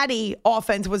Cincinnati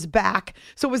offense was back.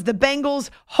 So it was the Bengals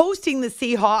hosting the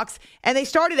Seahawks, and they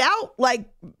started out like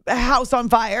a house on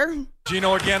fire.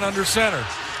 Gino again under center.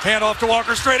 Hand off to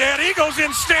Walker, straight ahead. He goes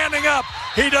in standing up.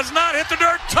 He does not hit the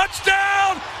dirt.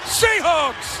 Touchdown,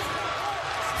 Seahawks!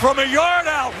 from a yard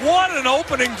out. What an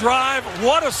opening drive.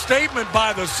 What a statement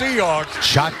by the Seahawks.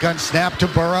 Shotgun snap to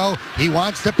Burrow. He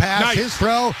wants to pass. Nice. His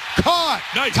throw. Caught.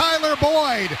 Nice. Tyler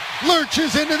Boyd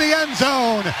lurches into the end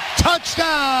zone.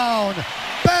 Touchdown.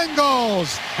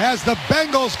 Bengals, as the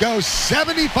Bengals go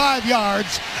 75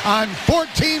 yards on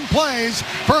 14 plays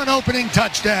for an opening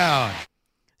touchdown.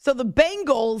 So the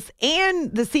Bengals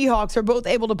and the Seahawks are both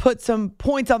able to put some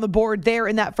points on the board there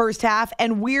in that first half.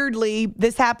 And weirdly,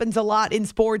 this happens a lot in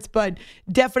sports, but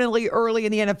definitely early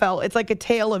in the NFL. It's like a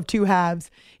tale of two halves.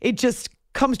 It just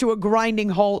comes to a grinding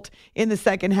halt in the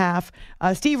second half.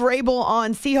 Steve Rabel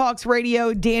on Seahawks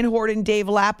radio, Dan Horton, Dave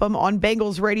Lapham on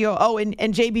Bengals radio. Oh, and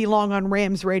JB Long on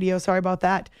Rams radio. Sorry about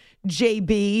that,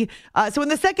 JB. So in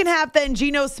the second half, then,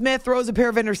 Geno Smith throws a pair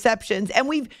of interceptions, and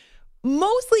we've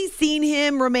mostly seen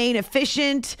him remain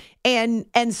efficient and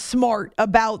smart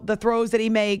about the throws that he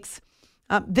makes.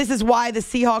 This is why the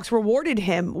Seahawks rewarded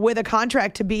him with a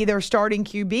contract to be their starting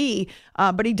QB.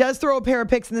 But he does throw a pair of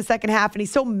picks in the second half, and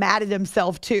he's so mad at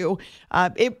himself, too.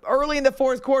 Early in the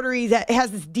fourth quarter, he has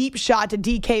this deep shot to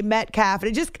DK Metcalf,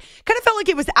 and it just kind of felt like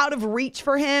it was out of reach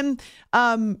for him.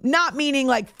 Not meaning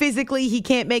like physically he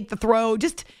can't make the throw.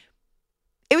 Just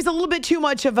it was a little bit too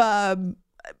much of a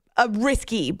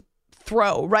risky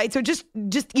throw, right? So just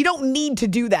you don't need to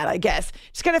do that, I guess.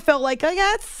 Just kind of felt like, oh,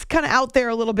 yeah, it's kind of out there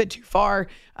a little bit too far.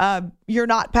 You're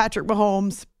not Patrick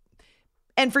Mahomes.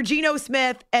 And for Geno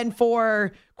Smith and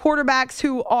for quarterbacks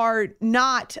who are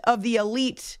not of the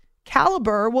elite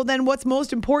caliber, well, then what's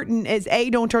most important is A,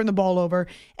 don't turn the ball over,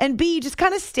 and B, just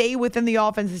kind of stay within the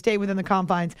offense and stay within the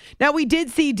confines. Now, we did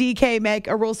see DK make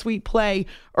a real sweet play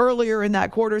earlier in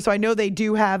that quarter, so I know they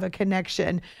do have a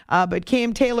connection. But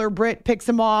Cam Taylor-Britt picks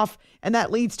him off, and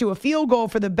that leads to a field goal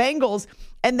for the Bengals.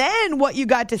 And then what you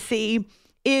got to see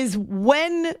is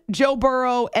when Joe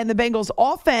Burrow and the Bengals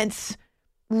offense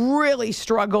really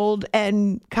struggled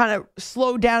and kind of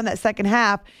slowed down in that second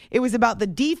half, it was about the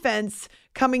defense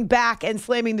coming back and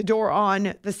slamming the door on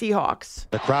the Seahawks.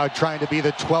 The crowd trying to be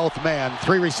the 12th man.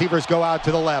 3 receivers go out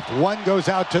to the left. 1 goes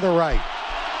out to the right.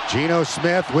 Geno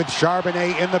Smith with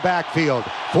Charbonnet in the backfield.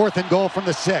 4th and goal from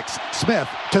the 6. Smith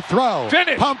to throw.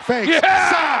 Finish. Pump fake. Yeah.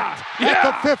 Sacked at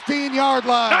the 15-yard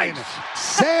line. Nice.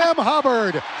 Sam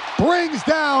Hubbard brings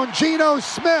down Geno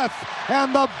Smith,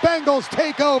 and the Bengals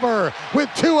take over with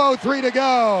 2:03 to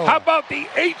go. How about the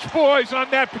H-boys on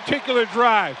that particular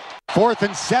drive? 4th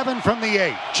and 7 from the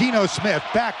 8. Geno Smith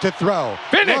back to throw.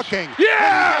 Finish. Looking.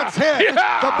 Yeah. And he gets hit.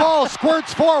 Yeah. The ball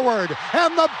squirts forward,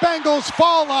 and the Bengals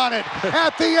fall on it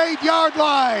at the 8-yard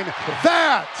line.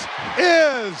 That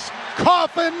is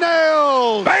coffin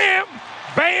nails. Bam,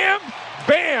 bam,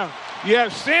 bam. You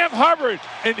have Sam Hubbard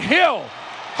and Hill.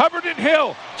 Hubbard and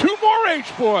Hill. 2 more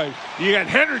H-boys. You got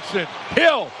Henderson,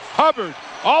 Hill, Hubbard,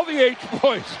 all the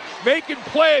H-boys making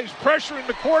plays, pressuring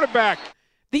the quarterback.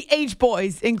 The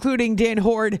H-boys, including Dan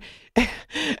Horde,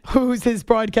 who's his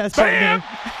broadcast partner.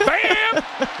 Bam!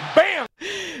 Bam!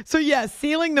 So, yes,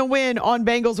 sealing the win on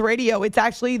Bengals radio, it's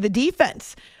actually the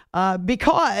defense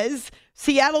because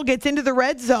Seattle gets into the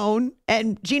red zone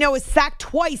and Geno is sacked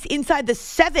twice inside the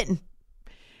 7.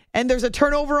 And there's a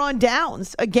turnover on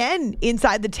downs, again,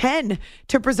 inside the 10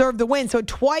 to preserve the win. So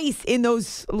twice in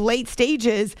those late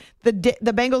stages, the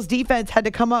Bengals defense had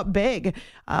to come up big.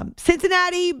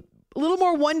 Cincinnati, a little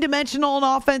more one-dimensional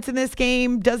on offense in this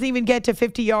game. Doesn't even get to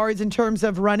 50 yards in terms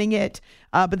of running it.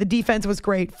 But the defense was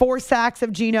great. 4 sacks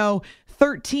of Geno,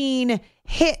 13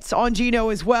 hits on Geno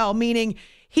as well, meaning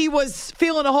he was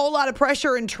feeling a whole lot of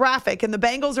pressure in traffic. And the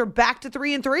Bengals are back to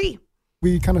 3-3.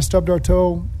 We kind of stubbed our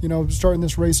toe, starting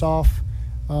this race off,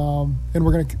 and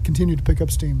we're going to continue to pick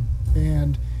up steam.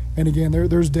 And again,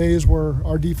 there's days where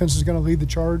our defense is going to lead the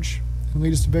charge and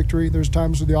lead us to victory. There's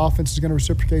times where the offense is going to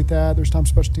reciprocate that. There's times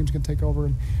special teams can take over.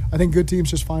 And I think good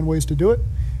teams just find ways to do it.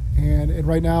 And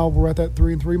right now we're at that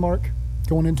 3-3 mark,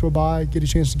 going into a bye, get a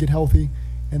chance to get healthy,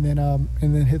 and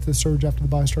then hit the surge after the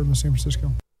bye, starting with San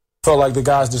Francisco. Felt like the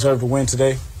guys deserved to win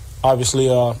today. Obviously,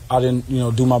 I didn't,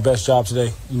 do my best job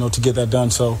today, to get that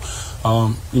done. So,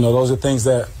 those are things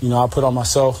that, I put on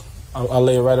myself. I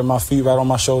lay it right at my feet, right on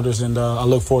my shoulders, and I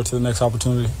look forward to the next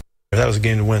opportunity. That was a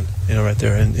game to win, right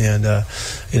there.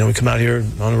 And we come out here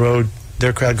on the road,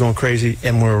 their crowd going crazy,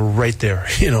 and we're right there.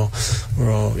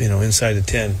 We're all, inside the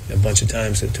 10 a bunch of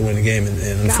times to win the game, and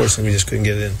unfortunately we just couldn't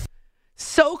get it in.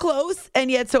 So close and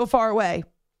yet so far away.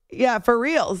 Yeah, for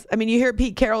reals. I mean, you hear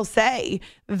Pete Carroll say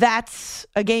that's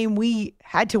a game we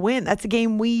had to win. That's a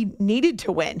game we needed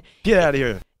to win. Get out of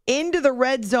here. Into the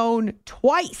red zone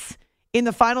twice in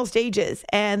the final stages,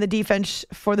 and the defense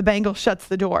for the Bengals shuts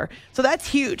the door. So that's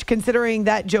huge, considering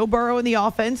that Joe Burrow and the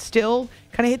offense still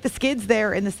kind of hit the skids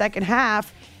there in the second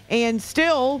half. and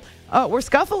still were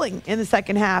scuffling in the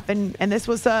second half, and this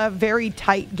was a very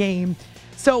tight game.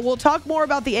 So we'll talk more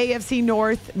about the AFC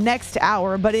North next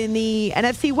hour, but in the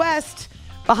NFC West,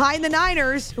 behind the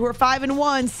Niners, who are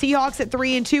 5-1, Seahawks at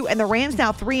 3-2, and the Rams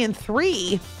now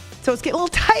 3-3. So it's getting a little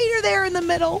tighter there in the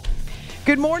middle.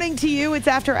 Good morning to you. It's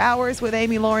After Hours with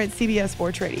Amy Lawrence, CBS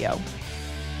Sports Radio.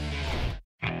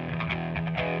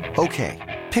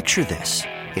 Okay, picture this.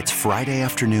 It's Friday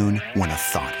afternoon when a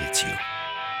thought hits you.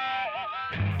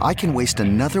 I can waste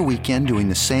another weekend doing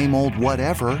the same old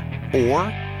whatever,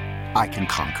 or I can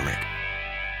conquer it.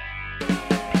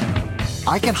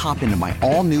 I can hop into my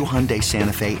all-new Hyundai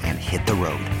Santa Fe and hit the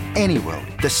road. Any road.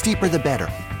 The steeper, the better.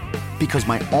 Because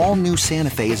my all-new Santa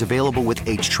Fe is available with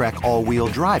H-Track all-wheel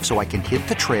drive, so I can hit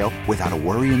the trail without a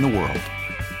worry in the world.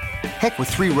 Heck, with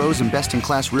 3 rows and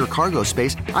best-in-class rear cargo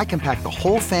space, I can pack the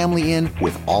whole family in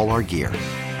with all our gear.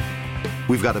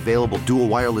 We've got available dual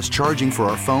wireless charging for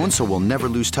our phones, so we'll never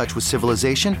lose touch with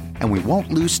civilization, and we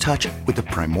won't lose touch with the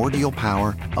primordial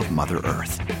power of Mother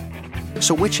Earth.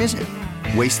 So which is it?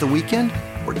 Waste the weekend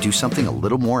or do something a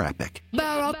little more epic?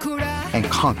 And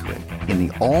conquer it in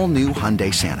the all-new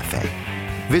Hyundai Santa Fe.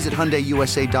 Visit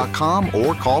HyundaiUSA.com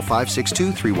or call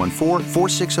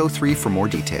 562-314-4603 for more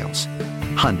details.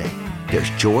 Hyundai, there's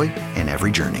joy in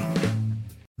every journey.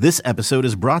 This episode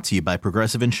is brought to you by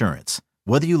Progressive Insurance.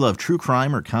 Whether you love true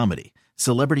crime or comedy,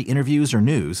 celebrity interviews or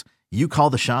news, you call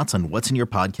the shots on what's in your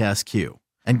podcast queue.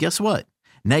 And guess what?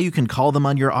 Now you can call them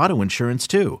on your auto insurance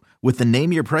too with the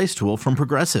Name Your Price tool from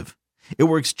Progressive. It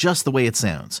works just the way it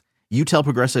sounds. You tell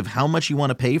Progressive how much you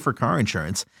want to pay for car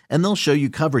insurance, and they'll show you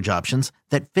coverage options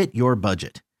that fit your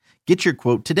budget. Get your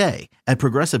quote today at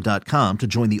Progressive.com to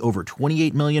join the over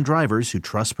 28 million drivers who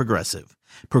trust Progressive.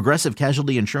 Progressive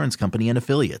Casualty Insurance Company and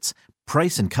Affiliates.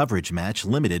 Price and coverage match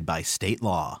limited by state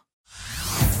law.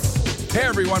 Hey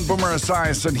everyone, Boomer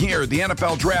Esiason here. The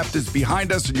NFL Draft is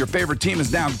behind us and your favorite team is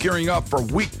now gearing up for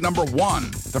week number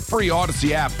 1. The free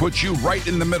Odyssey app puts you right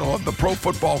in the middle of the pro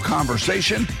football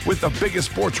conversation with the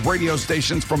biggest sports radio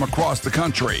stations from across the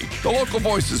country. The local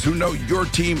voices who know your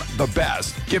team the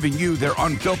best, giving you their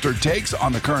unfiltered takes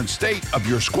on the current state of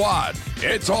your squad.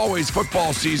 It's always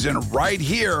football season right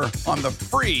here on the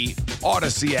free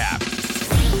Odyssey app.